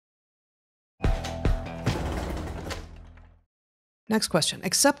Next question.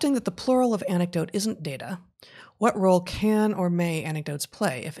 Accepting that the plural of anecdote isn't data, what role can or may anecdotes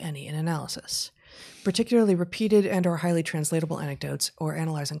play, if any, in analysis? Particularly repeated and or highly translatable anecdotes, or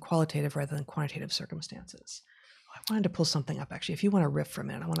analyzing qualitative rather than quantitative circumstances. I wanted to pull something up, actually. If you want to riff for a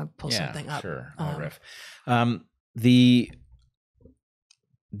minute, I want to pull something up. Sure, I'll riff.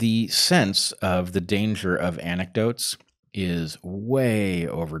 The sense of the danger of anecdotes is way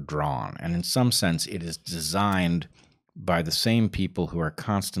overdrawn, and in some sense it is designed by the same people who are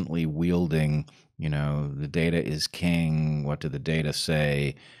constantly wielding, the data is king, what do the data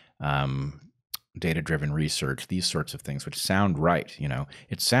say, data-driven research, these sorts of things, which sound right.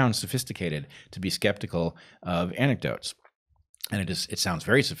 It sounds sophisticated to be skeptical of anecdotes. And it sounds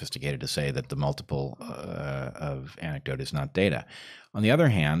very sophisticated to say that the multiple of anecdote is not data. On the other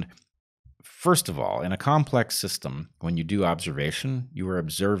hand, first of all, in a complex system, when you do observation, you are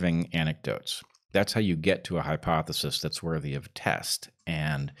observing anecdotes. That's how you get to a hypothesis that's worthy of test.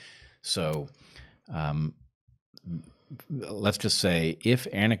 And so let's just say if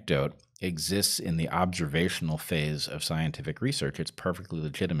anecdote exists in the observational phase of scientific research, it's perfectly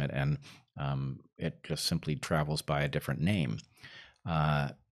legitimate, and it just simply travels by a different name.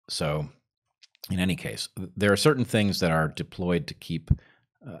 So in any case, there are certain things that are deployed to keep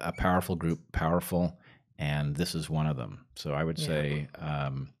a powerful group powerful, and this is one of them. So I would say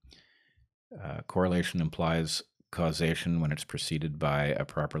correlation implies causation when it's preceded by a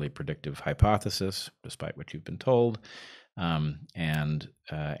properly predictive hypothesis, despite what you've been told. And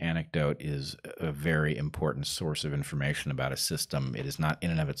anecdote is a very important source of information about a system. It is not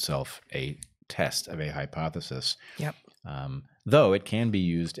in and of itself a test of a hypothesis. Yep. Though it can be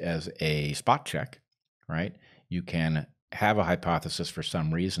used as a spot check, right? You can have a hypothesis for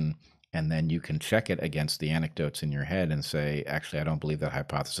some reason, and then you can check it against the anecdotes in your head and say, actually, I don't believe that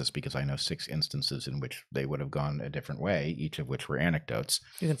hypothesis because I know 6 instances in which they would have gone a different way, each of which were anecdotes.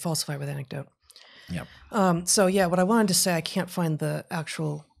 You can falsify with anecdote. Yep. So what I wanted to say, I can't find the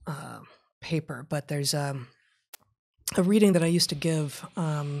actual paper, but there's a reading that I used to give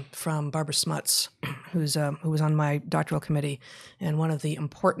from Barbara Smuts, who was on my doctoral committee and one of the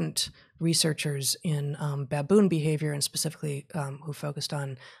important researchers in baboon behavior, and specifically who focused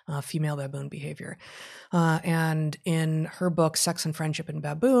on female baboon behavior. And in her book, Sex and Friendship in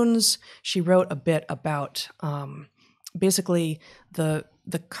Baboons, she wrote a bit about basically the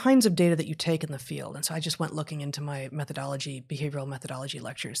kinds of data that you take in the field. And so I just went looking into my behavioral methodology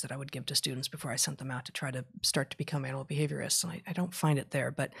lectures that I would give to students before I sent them out to try to start to become animal behaviorists. And I don't find it there,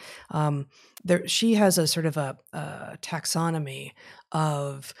 but she has a sort of a taxonomy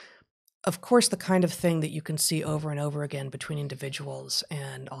of course, the kind of thing that you can see over and over again between individuals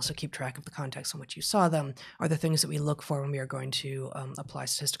and also keep track of the context in which you saw them are the things that we look for when we are going to apply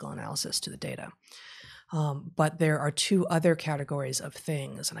statistical analysis to the data. But there are 2 other categories of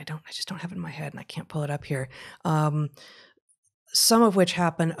things, and I just don't have it in my head, and I can't pull it up here. Some of which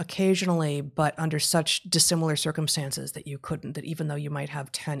happen occasionally, but under such dissimilar circumstances that even though you might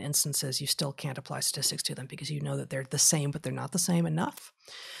have 10 instances, you still can't apply statistics to them because you know that they're the same, but they're not the same enough.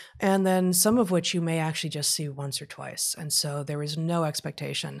 And then some of which you may actually just see once or twice. And so there is no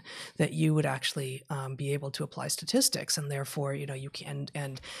expectation that you would actually be able to apply statistics. And therefore, you can,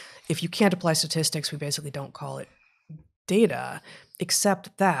 and if you can't apply statistics, we basically don't call it data,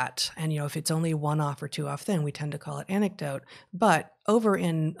 except that, and if it's only a 1-off or 2-off thing, we tend to call it anecdote. But over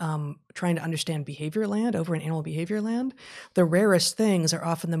in trying to understand behavior land, over in animal behavior land, the rarest things are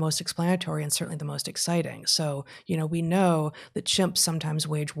often the most explanatory and certainly the most exciting. So, we know that chimps sometimes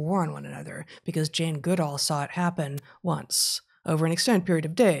wage war on one another because Jane Goodall saw it happen once over an extended period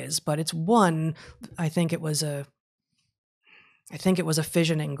of days. But it's one, I think it was a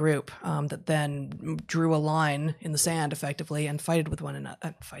fissioning group that then drew a line in the sand effectively and fighted with one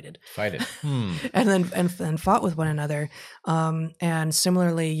another. And then fought with one another. And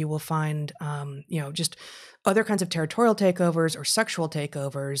similarly, you will find just other kinds of territorial takeovers or sexual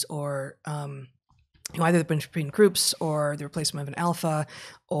takeovers or either between groups or the replacement of an alpha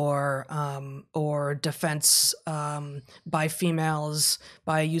or defense by females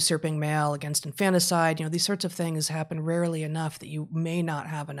by a usurping male against infanticide. These sorts of things happen rarely enough that you may not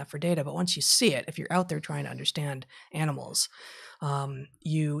have enough for data. But once you see it, if you're out there trying to understand animals,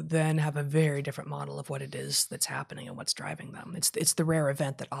 you then have a very different model of what it is that's happening and what's driving them. It's the rare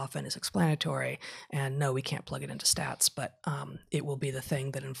event that often is explanatory, and no, we can't plug it into stats, but it will be the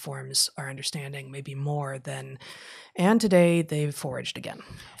thing that informs our understanding maybe more than, and today they've foraged again.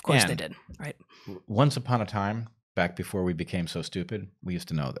 Of course they did, right? Once upon a time, back before we became so stupid, we used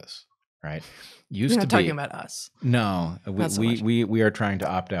to know this. right? You're not talking about us. No, Not so much. we are trying to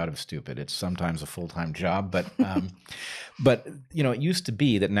opt out of stupid. It's sometimes a full-time job, but it used to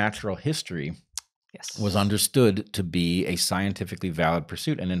be that natural history Yes. was understood to be a scientifically valid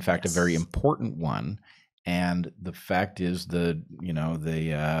pursuit, and in fact, a very important one. And the fact is, the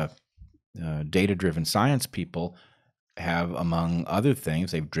data-driven science people have, among other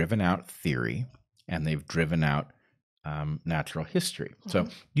things, they've driven out theory and they've driven out natural history. So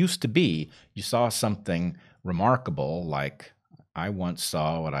used to be, you saw something remarkable, like I once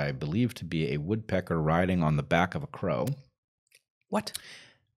saw what I believe to be a woodpecker riding on the back of a crow. What?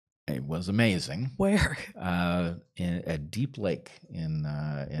 It was amazing. Where? In a deep lake in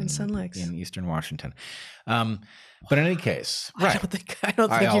Sun Lakes, in eastern Washington. But in any case, right? I don't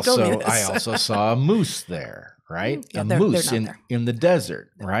think you told me this. I also saw a moose there, right? Yeah, a they're moose not there. in the desert,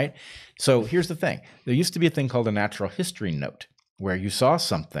 right? So here's the thing: there used to be a thing called a natural history note, where you saw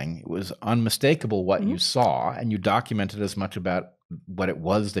something, it was unmistakable what you saw, and you documented as much about what it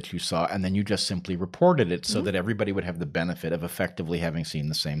was that you saw, and then you just simply reported it so that everybody would have the benefit of effectively having seen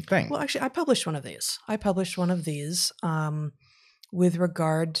the same thing. Well, actually, I published one of these. With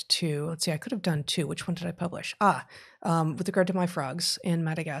regard to, let's see, I could have done two. Which one did I publish? With regard to my frogs in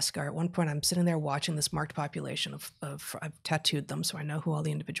Madagascar. At one point, I'm sitting there watching this marked population of I've tattooed them, so I know who all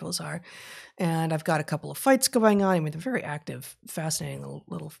the individuals are. And I've got a couple of fights going on. I mean, they're very active, fascinating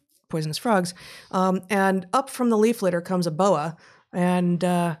little poisonous frogs. And up from the leaf litter comes a boa and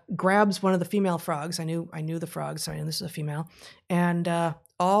grabs one of the female frogs. I knew the frogs, so I knew this is a female. And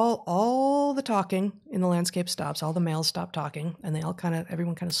all the talking in the landscape stops. All the males stop talking, and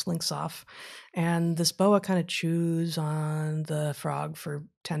everyone kind of slinks off. And this boa kind of chews on the frog for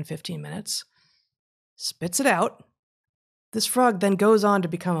 10, 15 minutes, spits it out. This frog then goes on to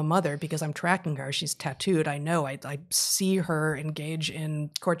become a mother because I'm tracking her. She's tattooed. I know. I see her engage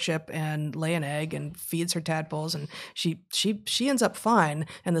in courtship and lay an egg and feeds her tadpoles, and she ends up fine.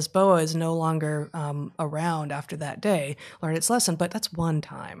 And this boa is no longer around after that day. Learned its lesson, but that's one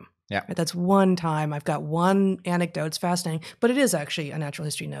time. Yeah, right? That's one time. I've got one anecdote. It's fascinating, but it is actually a natural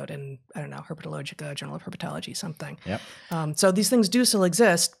history note in, I don't know, Herpetologica, Journal of Herpetology, something. Yep. So these things do still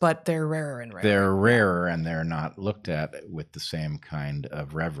exist, but they're rarer and rarer. They're rarer, and they're not looked at with the same kind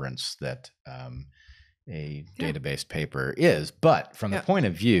of reverence that a database paper is. But from the point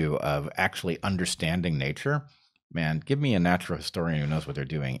of view of actually understanding nature, man, give me a natural historian who knows what they're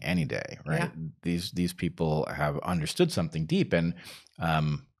doing any day, right? Yeah. These people have understood something deep, and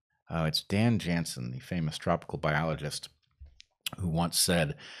it's Dan Jansen, the famous tropical biologist, who once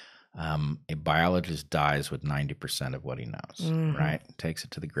said, a biologist dies with 90% of what he knows, right? Takes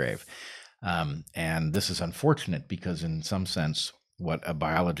it to the grave. And this is unfortunate because in some sense, what a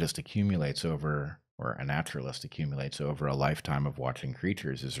biologist accumulates over, or a naturalist accumulates over a lifetime of watching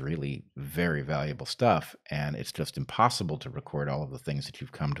creatures is really very valuable stuff. And it's just impossible to record all of the things that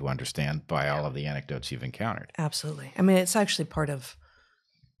you've come to understand by all of the anecdotes you've encountered. Absolutely. I mean, it's actually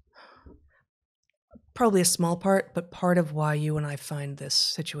probably a small part, but part of why you and I find this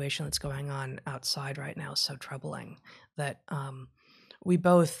situation that's going on outside right now so troubling, that we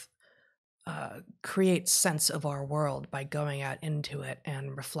both create sense of our world by going out into it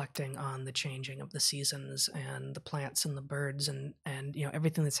and reflecting on the changing of the seasons and the plants and the birds and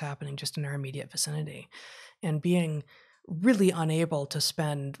everything that's happening just in our immediate vicinity, and being really unable to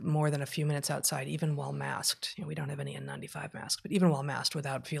spend more than a few minutes outside, even while masked. We don't have any N95 masks, but even while masked,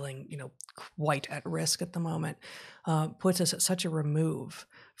 without feeling, quite at risk at the moment, puts us at such a remove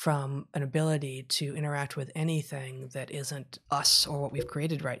from an ability to interact with anything that isn't us or what we've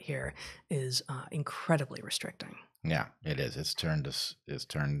created right here, is incredibly restricting. Yeah, it is. It's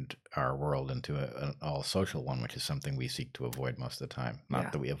turned our world into an all social one, which is something we seek to avoid most of the time.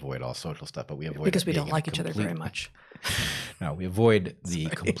 Not that we avoid all social stuff, but we avoid because we don't like each other very much. No, we avoid the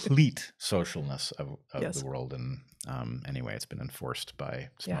complete socialness of the world. And anyway, it's been enforced by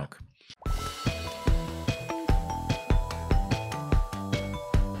smoke. Yeah.